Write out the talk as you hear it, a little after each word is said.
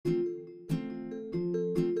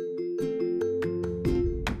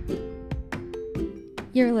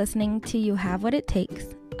You're listening to You Have What It Takes,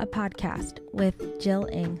 a podcast with Jill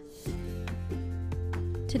Ng.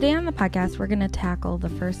 Today on the podcast, we're going to tackle the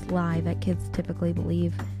first lie that kids typically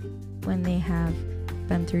believe when they have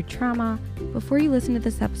been through trauma. Before you listen to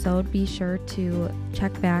this episode, be sure to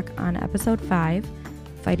check back on episode 5,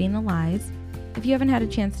 Fighting the Lies. If you haven't had a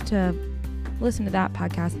chance to listen to that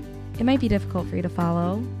podcast, it might be difficult for you to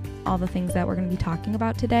follow all the things that we're going to be talking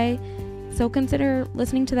about today. So consider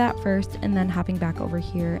listening to that first and then hopping back over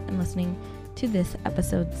here and listening to this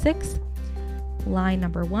episode 6. Lie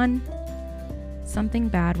number 1, something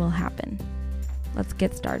bad will happen. Let's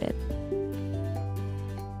get started.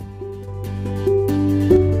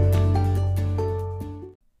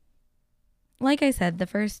 Like I said, the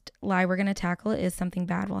first lie we're going to tackle is something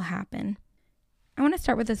bad will happen. I want to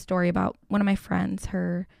start with a story about one of my friends.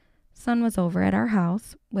 Her son was over at our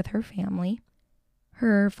house with her family.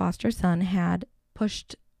 Her foster son had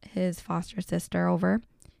pushed his foster sister over,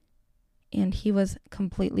 and he was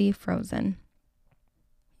completely frozen.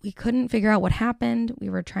 We couldn't figure out what happened. We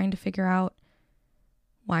were trying to figure out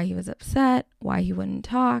why he was upset, why he wouldn't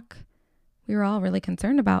talk. We were all really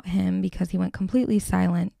concerned about him because he went completely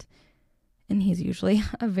silent, and he's usually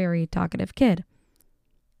a very talkative kid.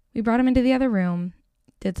 We brought him into the other room,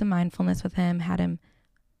 did some mindfulness with him, had him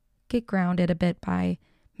get grounded a bit by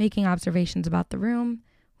making observations about the room.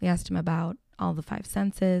 We asked him about all the 5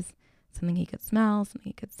 senses, something he could smell, something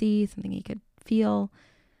he could see, something he could feel,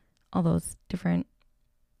 all those different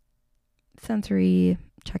sensory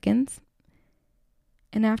check-ins.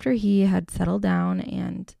 And after he had settled down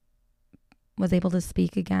and was able to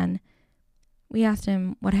speak again, we asked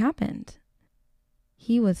him what happened.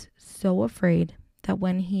 He was so afraid that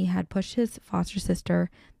when he had pushed his foster sister,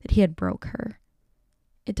 that he had broke her.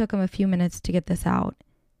 It took him a few minutes to get this out,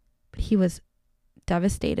 but he was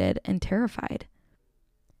devastated and terrified.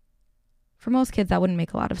 For most kids, that wouldn't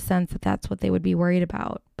make a lot of sense that that's what they would be worried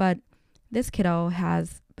about. But this kiddo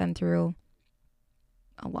has been through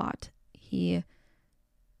a lot. He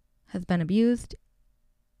has been abused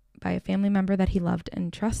by a family member that he loved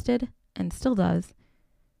and trusted and still does.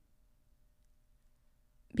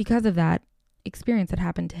 Because of that experience that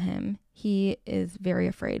happened to him, he is very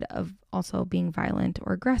afraid of also being violent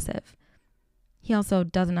or aggressive. He also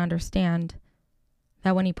doesn't understand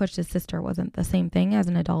that when he pushed his sister wasn't the same thing as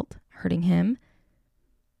an adult hurting him,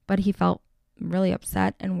 but he felt really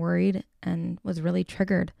upset and worried and was really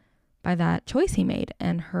triggered by that choice he made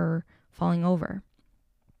and her falling over.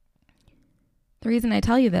 The reason I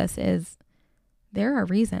tell you this is there are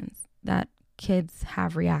reasons that kids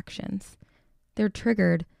have reactions. They're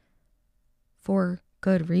triggered for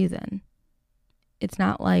good reason. It's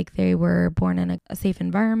not like they were born in a safe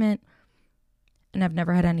environment and have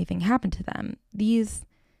never had anything happen to them. These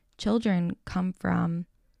children come from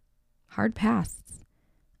hard pasts.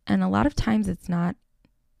 And a lot of times it's not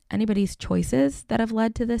anybody's choices that have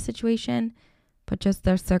led to this situation, but just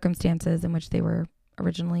their circumstances in which they were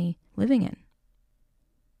originally living in.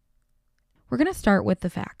 We're going to start with the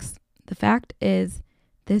facts. The fact is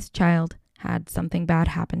this child had something bad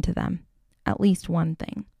happen to them. At least one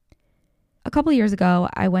thing. A couple years ago,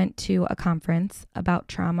 I went to a conference about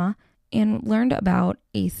trauma and learned about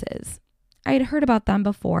ACEs. I had heard about them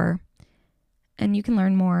before, and you can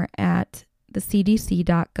learn more at the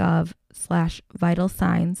cdc.gov/vital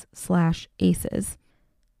signs/ACEs.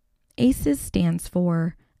 ACEs stands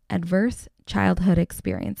for Adverse Childhood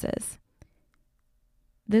Experiences.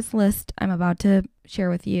 This list I'm about to share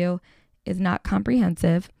with you is not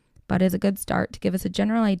comprehensive, but is a good start to give us a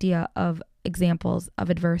general idea of examples of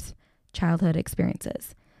adverse childhood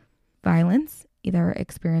experiences. Violence, either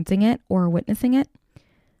experiencing it or witnessing it.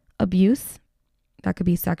 Abuse, that could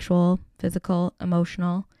be sexual, physical,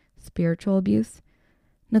 emotional, spiritual abuse.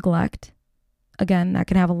 Neglect, again, that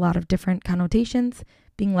can have a lot of different connotations.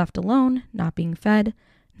 Being left alone, not being fed,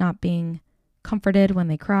 not being comforted when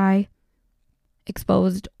they cry.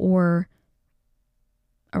 Exposed or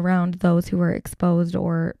around those who were exposed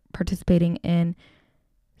or participating in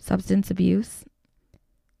substance abuse,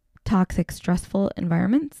 toxic, stressful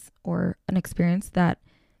environments, or an experience that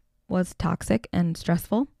was toxic and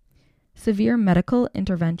stressful, severe medical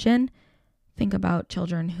intervention. Think about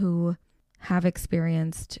children who have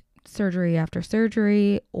experienced surgery after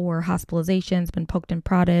surgery or hospitalizations, been poked and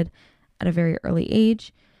prodded at a very early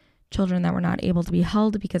age, children that were not able to be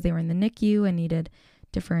held because they were in the NICU and needed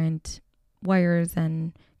different wires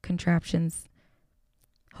and contraptions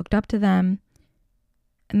hooked up to them.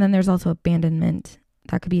 And then there's also abandonment.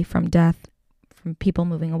 That could be from death, from people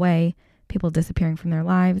moving away, people disappearing from their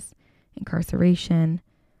lives, incarceration.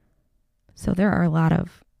 So there are a lot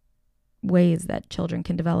of ways that children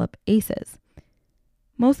can develop ACEs.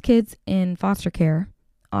 Most kids in foster care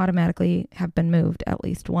automatically have been moved at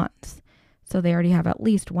least once. So they already have at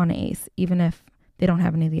least one ACE, even if they don't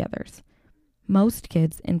have any of the others. Most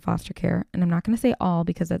kids in foster care, and I'm not going to say all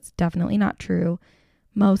because that's definitely not true,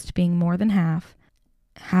 most being more than half,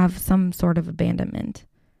 have some sort of abandonment.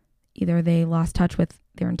 Either they lost touch with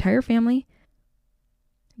their entire family,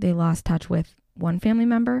 they lost touch with one family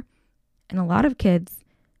member, and a lot of kids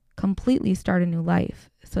completely start a new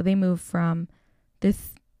life. So they move from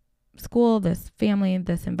this school, this family,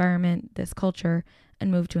 this environment, this culture,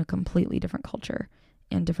 and move to a completely different culture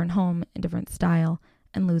and different home and different style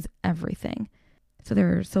and lose everything. So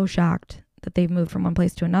they're so shocked that they've moved from one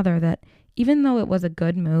place to another that even though it was a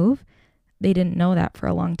good move, they didn't know that for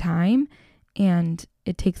a long time, and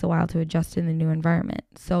it takes a while to adjust in the new environment.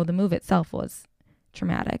 So the move itself was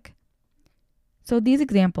traumatic. So these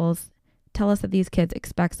examples tell us that these kids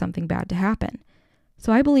expect something bad to happen.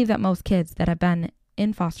 So I believe that most kids that have been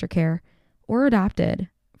in foster care or adopted,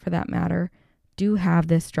 for that matter, do have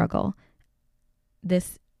this struggle.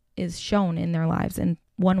 This is shown in their lives in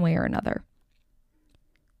one way or another.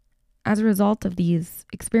 As a result of these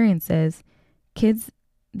experiences, kids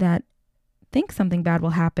that think something bad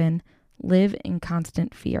will happen live in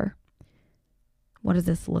constant fear. What does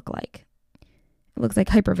this look like? It looks like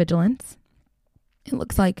hypervigilance. It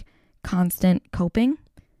looks like constant coping,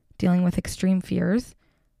 dealing with extreme fears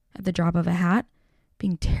at the drop of a hat,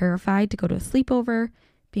 being terrified to go to a sleepover,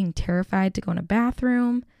 being terrified to go in a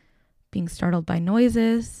bathroom, being startled by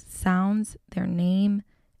noises, sounds, their name.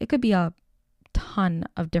 It could be a ton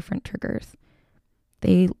of different triggers.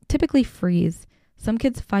 They typically freeze. Some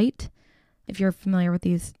kids fight. If you're familiar with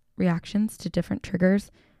these reactions to different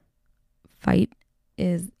triggers, fight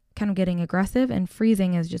is kind of getting aggressive, and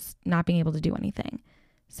freezing is just not being able to do anything.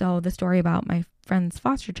 So the story about my friend's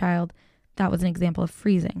foster child, that was an example of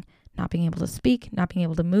freezing, not being able to speak, not being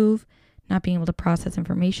able to move, not being able to process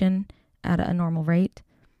information at a normal rate.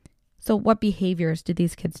 So what behaviors do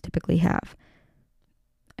these kids typically have?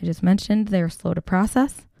 I just mentioned they're slow to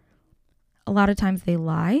process. A lot of times they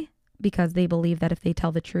lie because they believe that if they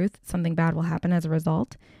tell the truth, something bad will happen as a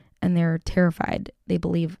result, and they're terrified. They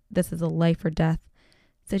believe this is a life or death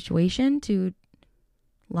situation to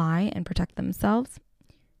lie and protect themselves.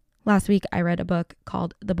 Last week, I read a book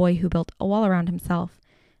called The Boy Who Built a Wall Around Himself.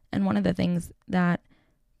 And one of the things that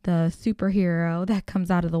the superhero that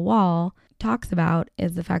comes out of the wall talks about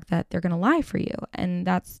is the fact that they're going to lie for you, and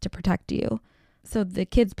that's to protect you. So the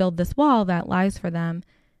kids build this wall that lies for them,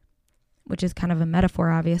 which is kind of a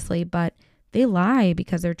metaphor, obviously, but they lie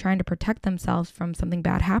because they're trying to protect themselves from something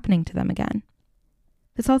bad happening to them again.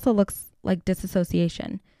 This also looks like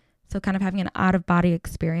disassociation. So kind of having an out-of-body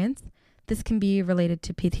experience. This can be related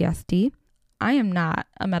to PTSD. I am not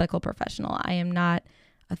a medical professional. I am not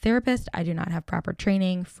a therapist. I do not have proper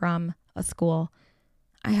training from a school.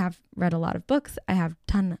 I have read a lot of books. I have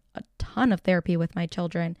done a ton of therapy with my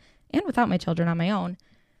children and without my children on my own,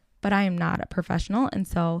 but I am not a professional. And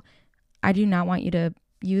so I do not want you to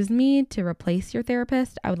use me to replace your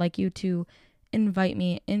therapist. I would like you to invite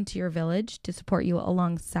me into your village to support you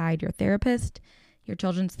alongside your therapist, your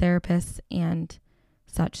children's therapists, and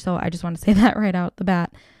such. So I just want to say that right out the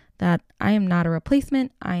bat, that I am not a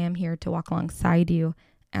replacement. I am here to walk alongside you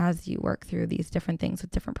as you work through these different things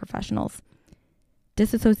with different professionals.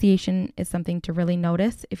 Disassociation is something to really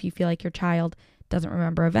notice if you feel like your child doesn't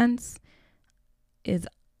remember events, is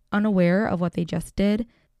unaware of what they just did.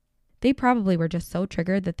 They probably were just so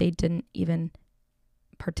triggered that they didn't even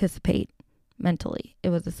participate mentally. It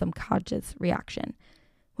was a subconscious reaction,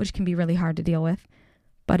 which can be really hard to deal with,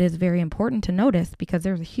 but is very important to notice because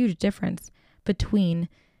there's a huge difference between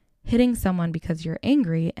hitting someone because you're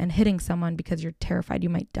angry and hitting someone because you're terrified you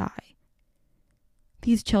might die.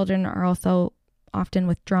 These children are also often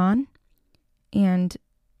withdrawn and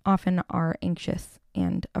often are anxious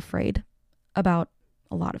and afraid about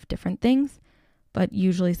a lot of different things, but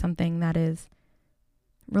usually something that is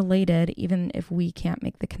related, even if we can't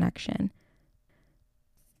make the connection.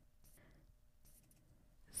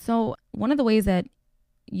 So one of the ways that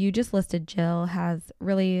you just listed, Jill, has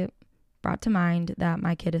really brought to mind that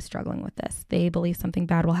my kid is struggling with this. They believe something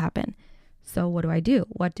bad will happen. So what do I do?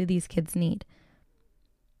 What do these kids need?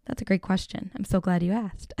 That's a great question. I'm so glad you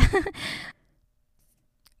asked.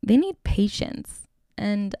 They need patience.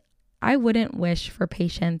 And I wouldn't wish for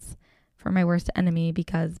patience for my worst enemy,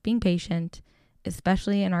 because being patient,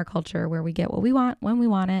 especially in our culture where we get what we want when we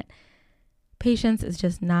want it, patience is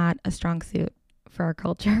just not a strong suit for our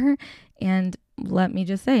culture. And let me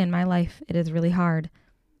just say, in my life, it is really hard.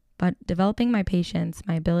 But developing my patience,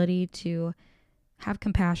 my ability to have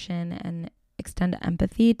compassion and extend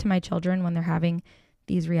empathy to my children when they're having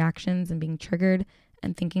these reactions and being triggered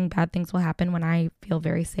and thinking bad things will happen when I feel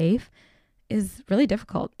very safe is really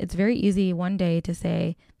difficult. It's very easy one day to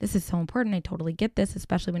say, this is so important. I totally get this,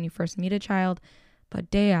 especially when you first meet a child.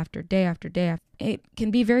 But day after day after day, it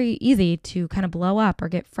can be very easy to kind of blow up or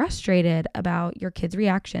get frustrated about your kids'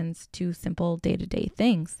 reactions to simple day-to-day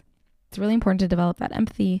things. It's really important to develop that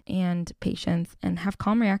empathy and patience and have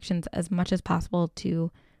calm reactions as much as possible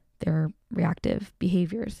to their reactive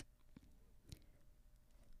behaviors.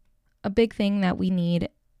 A big thing that we need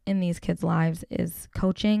in these kids' lives is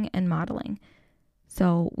coaching and modeling.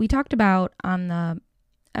 So we talked about on the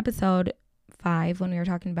episode 5, when we were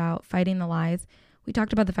talking about fighting the lies, we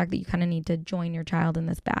talked about the fact that you kind of need to join your child in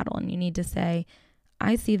this battle, and you need to say,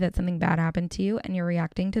 I see that something bad happened to you and you're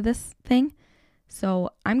reacting to this thing. So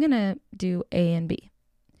I'm going to do A and B.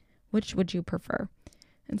 Which would you prefer?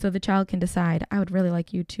 And so the child can decide, I would really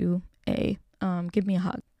like you to A, give me a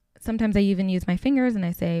hug. Sometimes I even use my fingers and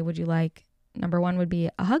I say, would you like, number 1 would be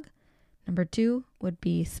a hug, number 2 would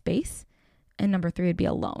be space, and number 3 would be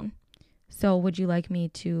alone. So would you like me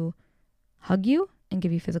to hug you and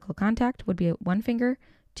give you physical contact would be 1 finger.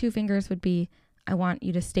 2 fingers would be, I want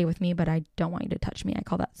you to stay with me, but I don't want you to touch me. I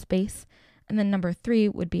call that space. And then number 3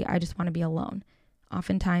 would be, I just want to be alone.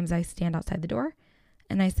 Oftentimes I stand outside the door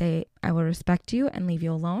and I say, I will respect you and leave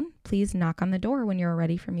you alone. Please knock on the door when you're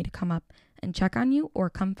ready for me to come up and check on you or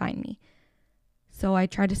come find me. So I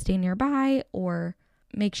try to stay nearby or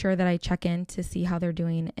make sure that I check in to see how they're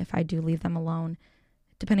doing if I do leave them alone.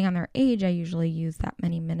 Depending on their age, I usually use that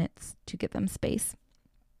many minutes to give them space.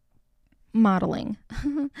 Modeling.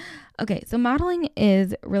 Okay, so modeling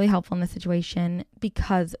is really helpful in this situation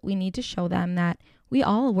because we need to show them that we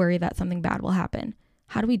all worry that something bad will happen.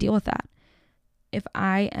 How do we deal with that? If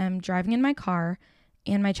I am driving in my car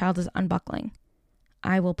and my child is unbuckling,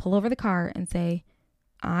 I will pull over the car and say,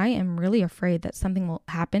 I am really afraid that something will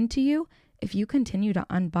happen to you if you continue to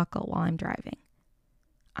unbuckle while I'm driving.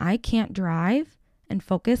 I can't drive and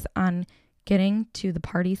focus on getting to the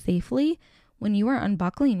party safely when you are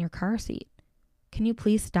unbuckling your car seat. Can you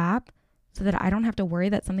please stop so that I don't have to worry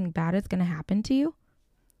that something bad is going to happen to you?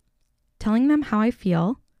 Telling them how I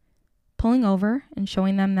feel, pulling over and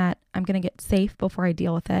showing them that I'm going to get safe before I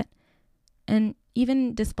deal with it, and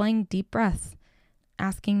even displaying deep breaths,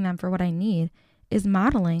 asking them for what I need, is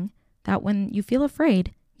modeling that when you feel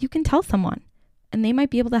afraid, you can tell someone and they might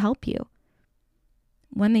be able to help you.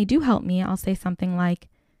 When they do help me, I'll say something like,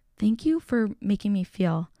 thank you for making me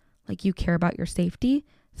feel like you care about your safety,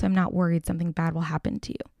 so I'm not worried something bad will happen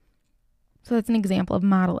to you. So that's an example of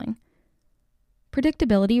modeling.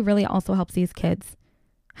 Predictability really also helps these kids.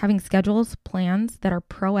 Having schedules, plans that are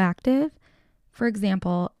proactive. For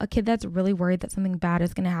example, a kid that's really worried that something bad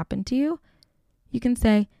is going to happen to you, you can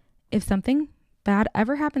say, if something bad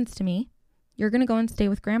ever happens to me, you're going to go and stay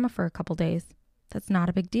with grandma for a couple days. That's not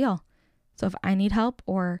a big deal. So if I need help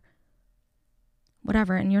or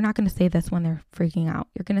whatever, and you're not going to say this when they're freaking out.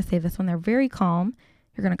 You're going to say this when they're very calm.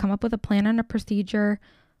 You're going to come up with a plan and a procedure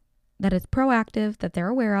that is proactive, that they're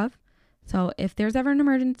aware of. So if there's ever an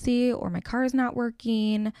emergency or my car is not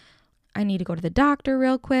working, I need to go to the doctor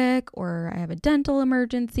real quick, or I have a dental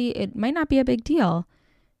emergency, it might not be a big deal.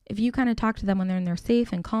 If you kind of talk to them when they're in their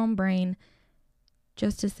safe and calm brain,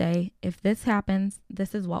 just to say, if this happens,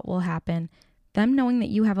 this is what will happen. Them knowing that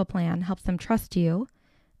you have a plan helps them trust you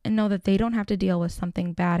and know that they don't have to deal with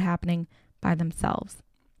something bad happening by themselves.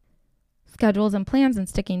 Schedules and plans and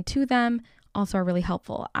sticking to them also are really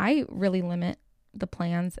helpful. I really limit the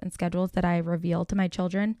plans and schedules that I reveal to my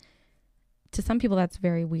children. To some people, that's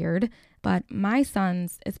very weird, but my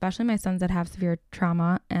sons, especially my sons that have severe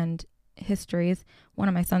trauma and histories, one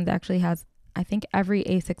of my sons actually has, I think, every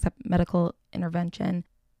ACE except medical intervention.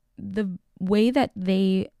 The way that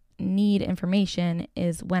they need information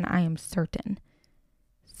is when I am certain.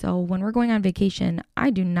 So when we're going on vacation, I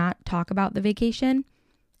do not talk about the vacation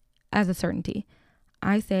as a certainty.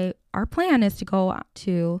 I say, our plan is to go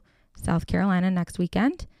to South Carolina next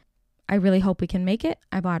weekend. I really hope we can make it.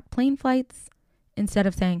 I bought plane flights. Instead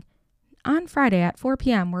of saying, on Friday at 4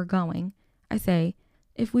 p.m. we're going, I say,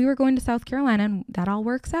 if we were going to South Carolina and that all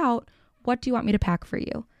works out, what do you want me to pack for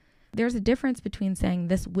you? There's a difference between saying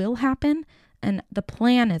this will happen and the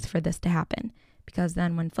plan is for this to happen. Because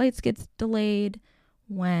then when flights get delayed,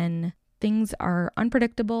 when things are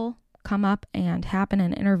unpredictable, come up and happen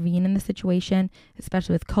and intervene in the situation,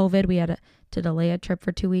 especially with COVID, we had to delay a trip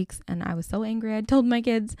for 2 weeks. And I was so angry. I told my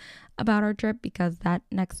kids about our trip because that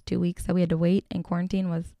next 2 weeks that we had to wait in quarantine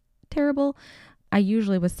was terrible. I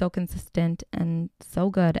usually was so consistent and so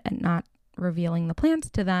good at not revealing the plans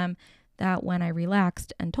to them that when I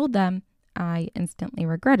relaxed and told them, I instantly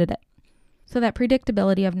regretted it. So that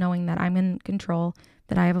predictability of knowing that I'm in control,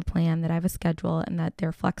 that I have a plan, that I have a schedule, and that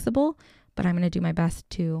they're flexible, but I'm going to do my best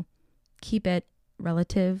to keep it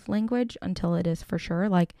relative language until it is for sure.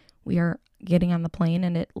 Like, we are getting on the plane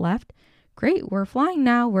and it left. Great, we're flying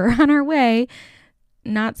now. We're on our way.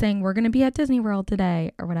 Not saying we're going to be at Disney World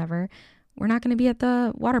today or whatever. We're not going to be at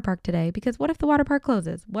the water park today because what if the water park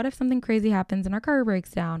closes? What if something crazy happens and our car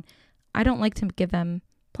breaks down? I don't like to give them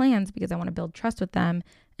plans because I want to build trust with them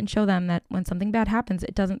and show them that when something bad happens,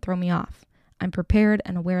 it doesn't throw me off. I'm prepared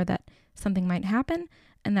and aware that something might happen,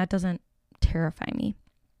 and that doesn't terrify me.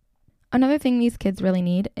 Another thing these kids really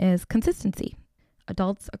need is consistency.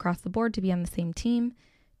 Adults across the board to be on the same team,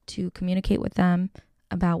 to communicate with them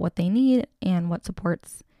about what they need and what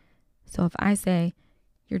supports. So if I say,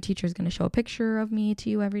 your teacher is going to show a picture of me to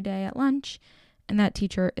you every day at lunch, and that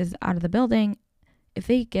teacher is out of the building, if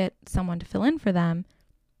they get someone to fill in for them,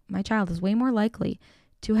 my child is way more likely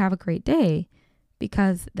to have a great day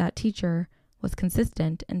because that teacher was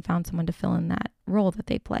consistent and found someone to fill in that role that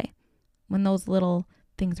they play. When those little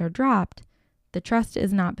things are dropped, the trust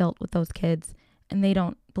is not built with those kids, and they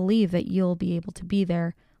don't believe that you'll be able to be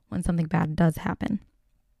there when something bad does happen.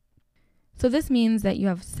 So this means that you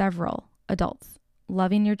have several adults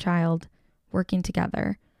loving your child, working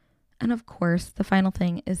together. And of course, the final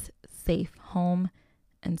thing is safe home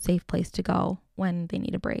and safe place to go when they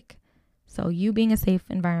need a break. So you being a safe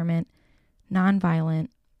environment, nonviolent,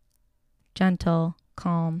 gentle,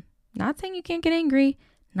 calm, not saying you can't get angry,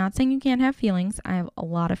 not saying you can't have feelings. I have a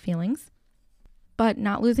lot of feelings, but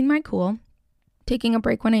not losing my cool, taking a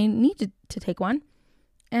break when I need to take one,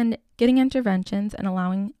 and getting interventions and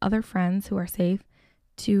allowing other friends who are safe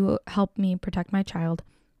to help me protect my child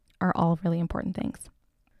are all really important things.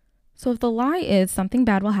 So if the lie is something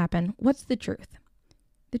bad will happen, what's the truth?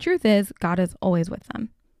 The truth is God is always with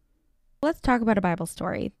them. Let's talk about a Bible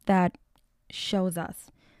story that shows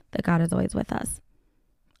us that God is always with us.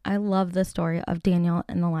 I love the story of Daniel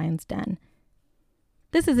in the lion's den.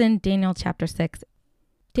 This is in Daniel chapter 6.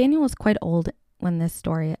 Daniel was quite old when this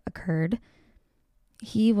story occurred.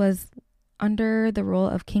 He was under the rule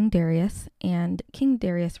of King Darius, and King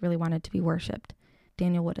Darius really wanted to be worshipped.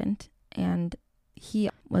 Daniel wouldn't, and he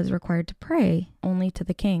was required to pray only to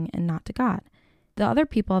the king and not to God. The other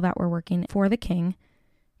people that were working for the king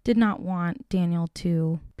did not want Daniel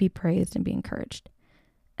to be praised and be encouraged.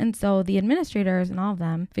 And so the administrators and all of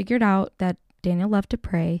them figured out that Daniel loved to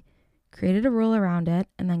pray, created a rule around it,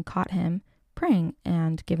 and then caught him praying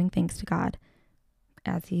and giving thanks to God,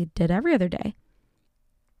 as he did every other day.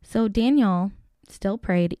 So Daniel still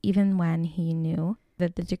prayed even when he knew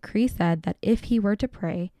that the decree said that if he were to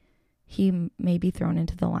pray, he may be thrown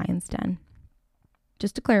into the lion's den.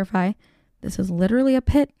 Just to clarify, this is literally a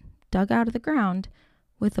pit dug out of the ground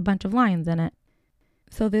with a bunch of lions in it.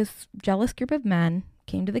 So this jealous group of men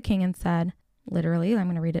came to the king and said, literally, I'm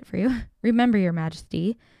going to read it for you. Remember, your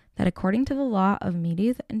majesty, that according to the law of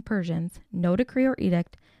Medes and Persians, no decree or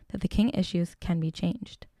edict that the king issues can be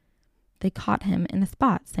changed. They caught him in a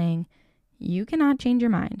spot saying, you cannot change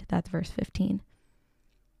your mind. That's verse 15.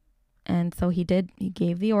 And so he did. He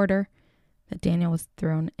gave the order that Daniel was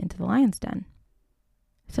thrown into the lion's den.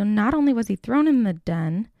 So not only was he thrown in the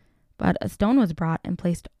den, but a stone was brought and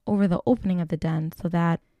placed over the opening of the den so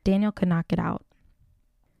that Daniel could not get out.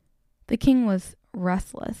 The king was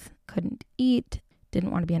restless, couldn't eat,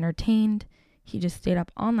 didn't want to be entertained. He just stayed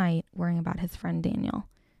up all night worrying about his friend Daniel.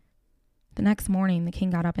 The next morning, the king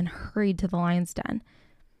got up and hurried to the lion's den.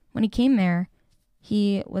 When he came there,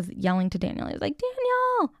 he was yelling to Daniel. He was like,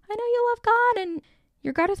 Daniel, I know you love God and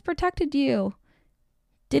your God has protected you.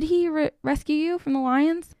 Did he rescue you from the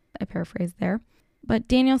lions? I paraphrased there. But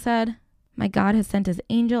Daniel said, my God has sent his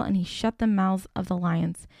angel and he shut the mouths of the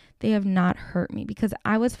lions. They have not hurt me because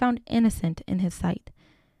I was found innocent in his sight.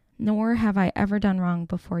 Nor have I ever done wrong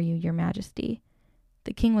before you, your majesty.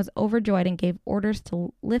 The king was overjoyed and gave orders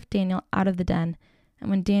to lift Daniel out of the den. And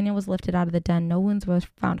when Daniel was lifted out of the den, no wounds were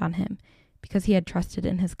found on him because he had trusted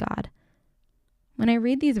in his God. When I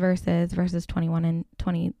read these verses 21 and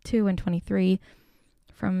 22 and 23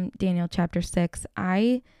 from Daniel chapter 6,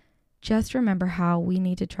 I just remember how we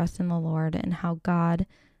need to trust in the Lord and how God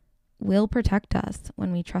will protect us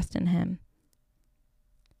when we trust in him.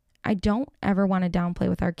 I don't ever want to downplay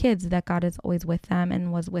with our kids that God is always with them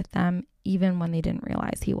and was with them even when they didn't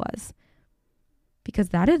realize he was. Because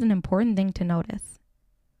that is an important thing to notice.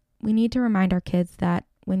 We need to remind our kids that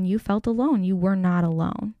when you felt alone, you were not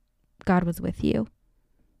alone. God was with you.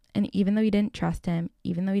 And even though you didn't trust him,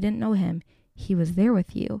 even though you didn't know him, he was there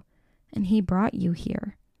with you. And he brought you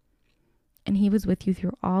here. And he was with you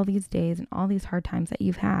through all these days and all these hard times that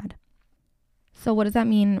you've had. So what does that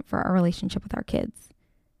mean for our relationship with our kids?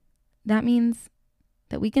 That means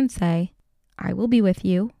that we can say, I will be with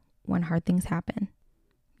you when hard things happen.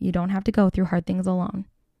 You don't have to go through hard things alone.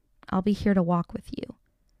 I'll be here to walk with you.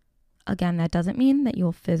 Again, that doesn't mean that you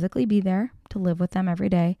will physically be there to live with them every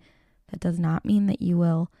day. That does not mean that you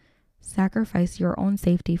will sacrifice your own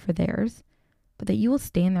safety for theirs, but that you will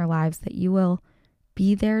stay in their lives, that you will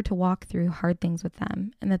be there to walk through hard things with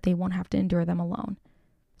them, and that they won't have to endure them alone.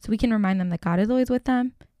 So we can remind them that God is always with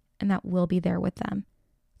them and that we'll be there with them.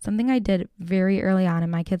 Something I did very early on in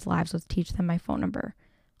my kids' lives was teach them my phone number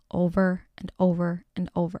over and over and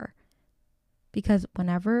over. Because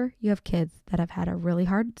whenever you have kids that have had a really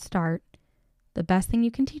hard start, the best thing you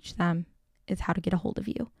can teach them is how to get a hold of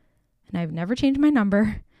you. And I've never changed my number,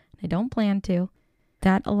 and I don't plan to.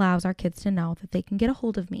 That allows our kids to know that they can get a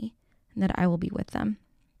hold of me and that I will be with them.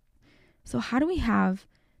 So how do we have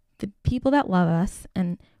the people that love us,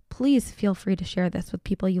 and please feel free to share this with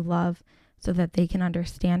people you love so that they can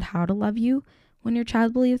understand how to love you when your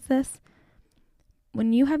child believes this.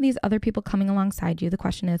 When you have these other people coming alongside you, the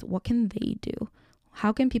question is, what can they do?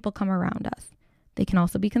 How can people come around us? They can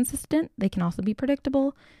also be consistent. They can also be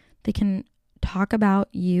predictable. They can talk about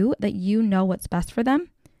you, that you know what's best for them.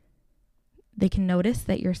 They can notice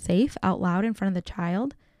that you're safe out loud in front of the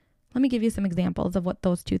child. Let me give you some examples of what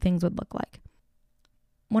those two things would look like.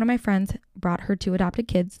 One of my friends brought her two adopted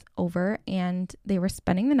kids over and they were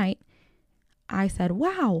spending the night. I said,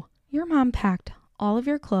 wow, your mom packed all of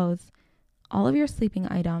your clothes, all of your sleeping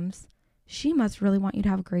items. She must really want you to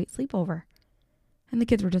have a great sleepover. And the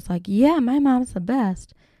kids were just like, yeah, my mom's the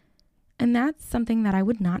best. And that's something that I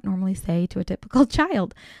would not normally say to a typical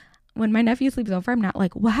child. When my nephew sleeps over, I'm not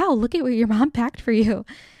like, wow, look at what your mom packed for you.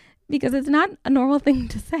 Because it's not a normal thing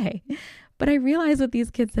to say. But I realize with these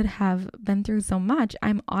kids that have been through so much,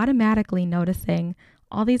 I'm automatically noticing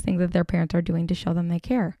all these things that their parents are doing to show them they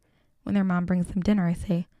care. When their mom brings them dinner, I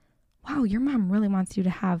say, wow, your mom really wants you to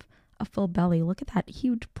have a full belly. Look at that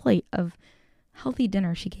huge plate of healthy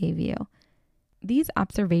dinner she gave you. These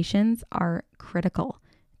observations are critical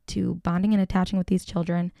to bonding and attaching with these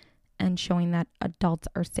children and showing that adults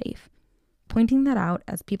are safe. Pointing that out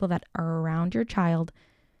as people that are around your child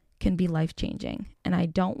can be life-changing. And I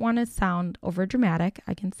don't want to sound overdramatic.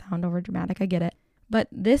 I can sound overdramatic, I get it. But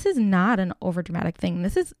this is not an overdramatic thing.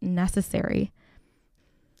 This is necessary.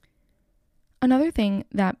 Another thing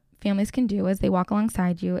that families can do as they walk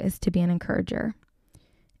alongside you is to be an encourager.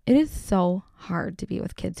 It is so hard to be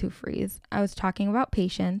with kids who freeze. I was talking about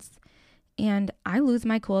patience, and I lose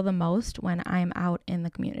my cool the most when I'm out in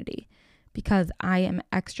the community because I am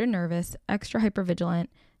extra nervous, extra hypervigilant.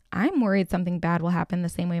 I'm worried something bad will happen the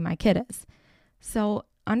same way my kid is. So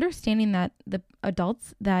understanding that the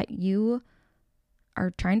adults that you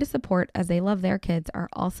are trying to support as they love their kids are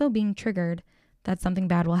also being triggered that something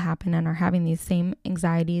bad will happen and are having these same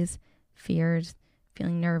anxieties, fears,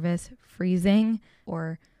 feeling nervous, freezing,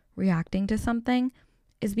 or reacting to something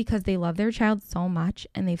is because they love their child so much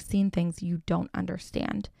and they've seen things you don't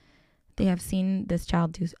understand. They have seen this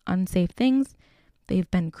child do unsafe things. They've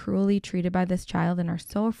been cruelly treated by this child and are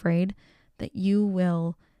so afraid that you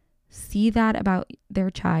will see that about their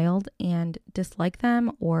child and dislike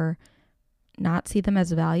them or not see them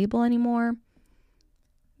as valuable anymore.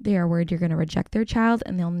 They are worried you're going to reject their child,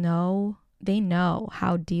 and they know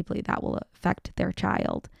how deeply that will affect their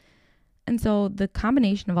child. And so the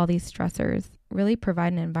combination of all these stressors really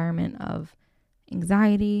provide an environment of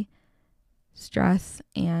anxiety, stress,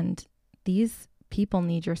 and these people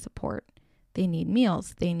need your support. They need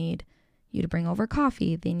meals. They need you to bring over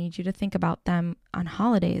coffee. They need you to think about them on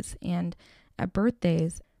holidays and at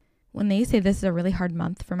birthdays. When they say this is a really hard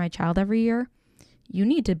month for my child every year, you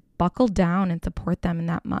need to buckle down and support them in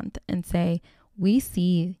that month and say, we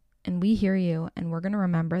see and we hear you, and we're going to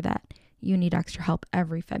remember that you need extra help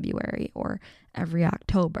every February or every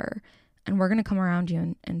October. And we're going to come around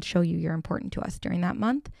you and show you you're important to us during that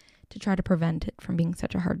month to try to prevent it from being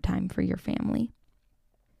such a hard time for your family.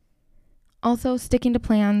 Also, sticking to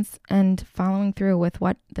plans and following through with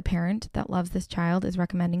what the parent that loves this child is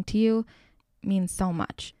recommending to you means so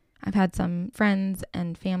much. I've had some friends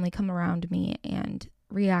and family come around me and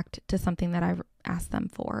react to something that I've asked them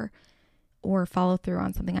for or follow through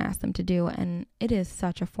on something I asked them to do. And it is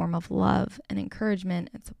such a form of love and encouragement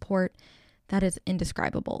and support that is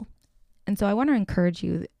indescribable. And so I want to encourage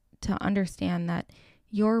you to understand that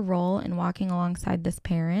your role in walking alongside this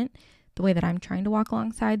parent, the way that I'm trying to walk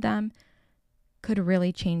alongside them, could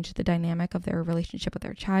really change the dynamic of their relationship with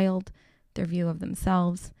their child, their view of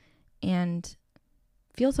themselves, and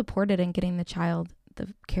feel supported in getting the child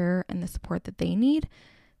the care and the support that they need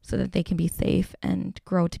so that they can be safe and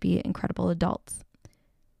grow to be incredible adults.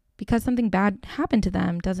 Because something bad happened to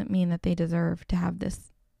them doesn't mean that they deserve to have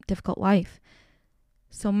this difficult life.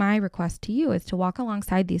 So my request to you is to walk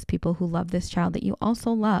alongside these people who love this child that you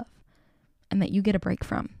also love and that you get a break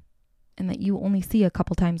from and that you only see a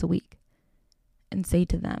couple times a week, and say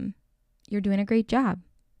to them, you're doing a great job.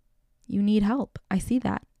 You need help. I see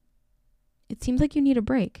that. It seems like you need a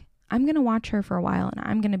break. I'm going to watch her for a while and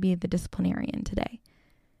I'm going to be the disciplinarian today.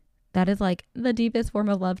 That is like the deepest form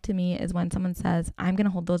of love to me, is when someone says, I'm going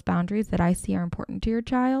to hold those boundaries that I see are important to your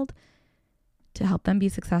child to help them be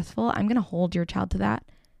successful. I'm going to hold your child to that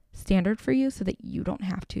standard for you so that you don't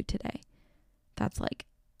have to today. That's like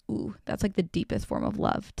the deepest form of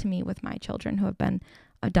love to me with my children who have been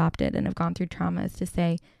adopted and have gone through trauma, is to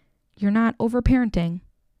say, you're not over-parenting.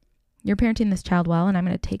 You're parenting this child well, and I'm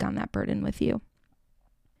going to take on that burden with you.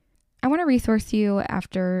 I want to resource you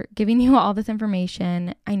after giving you all this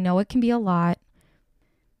information. I know it can be a lot,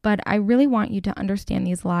 but I really want you to understand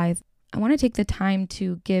these lies. I want to take the time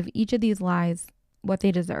to give each of these lies what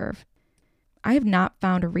they deserve. I have not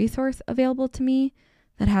found a resource available to me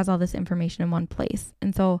that has all this information in one place.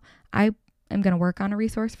 And so I am going to work on a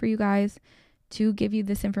resource for you guys to give you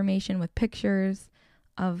this information with pictures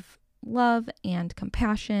of love and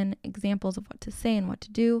compassion, examples of what to say and what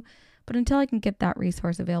to do. But until I can get that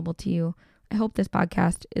resource available to you, I hope this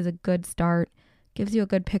podcast is a good start, gives you a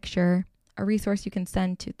good picture, a resource you can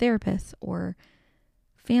send to therapists or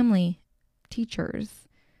family, teachers,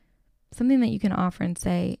 something that you can offer and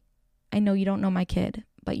say, I know you don't know my kid,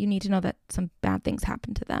 but you need to know that some bad things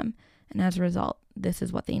happen to them. And as a result, this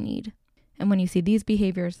is what they need. And when you see these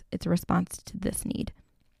behaviors, it's a response to this need.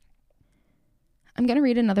 I'm going to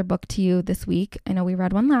read another book to you this week. I know we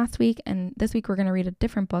read one last week, and this week we're going to read a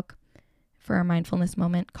different book for our mindfulness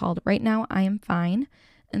moment called Right Now I Am Fine.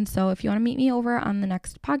 And so if you want to meet me over on the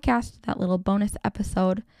next podcast, that little bonus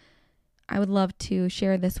episode, I would love to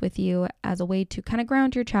share this with you as a way to kind of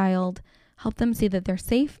ground your child, help them see that they're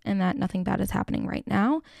safe and that nothing bad is happening right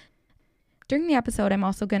now. During the episode, I'm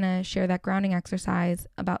also going to share that grounding exercise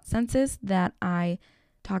about senses that I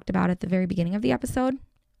talked about at the very beginning of the episode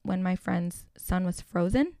when my friend's son was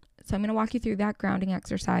frozen. So I'm going to walk you through that grounding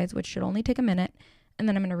exercise, which should only take a minute, and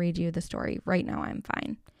then I'm going to read you the story. Right Now I'm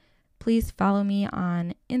Fine. Please follow me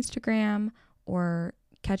on Instagram or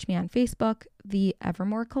catch me on Facebook, The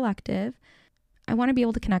Evermore Collective. I want to be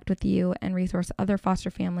able to connect with you and resource other foster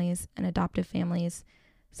families and adoptive families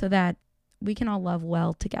so that we can all love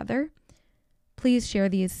well together. Please share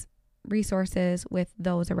these resources with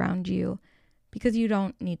those around you, because you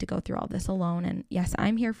don't need to go through all this alone. And yes,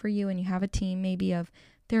 I'm here for you, and you have a team maybe of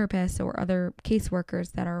therapists or other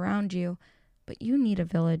caseworkers that are around you, but you need a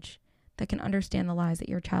village that can understand the lies that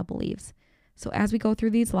your child believes. So as we go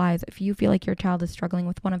through these lies, if you feel like your child is struggling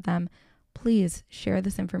with one of them, please share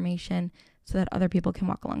this information so that other people can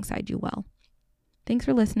walk alongside you well. Thanks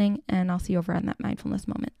for listening, and I'll see you over on that mindfulness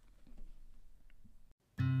moment.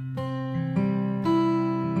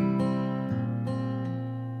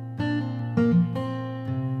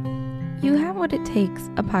 You Have What It Takes,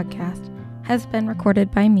 a podcast, has been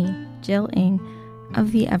recorded by me, Jill Ng,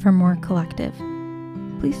 of the Evermore Collective.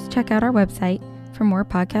 Please check out our website for more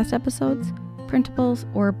podcast episodes, printables,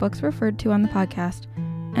 or books referred to on the podcast,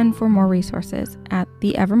 and for more resources at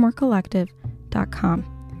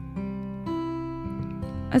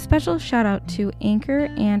theevermorecollective.com. A special shout out to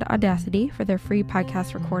Anchor and Audacity for their free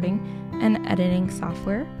podcast recording and editing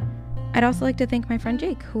software. I'd also like to thank my friend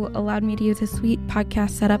Jake, who allowed me to use his sweet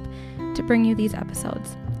podcast setup to bring you these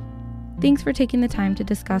episodes. Thanks for taking the time to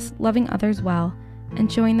discuss loving others well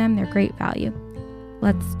and showing them their great value.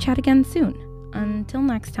 Let's chat again soon. Until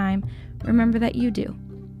next time, remember that you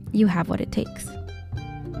have what it takes.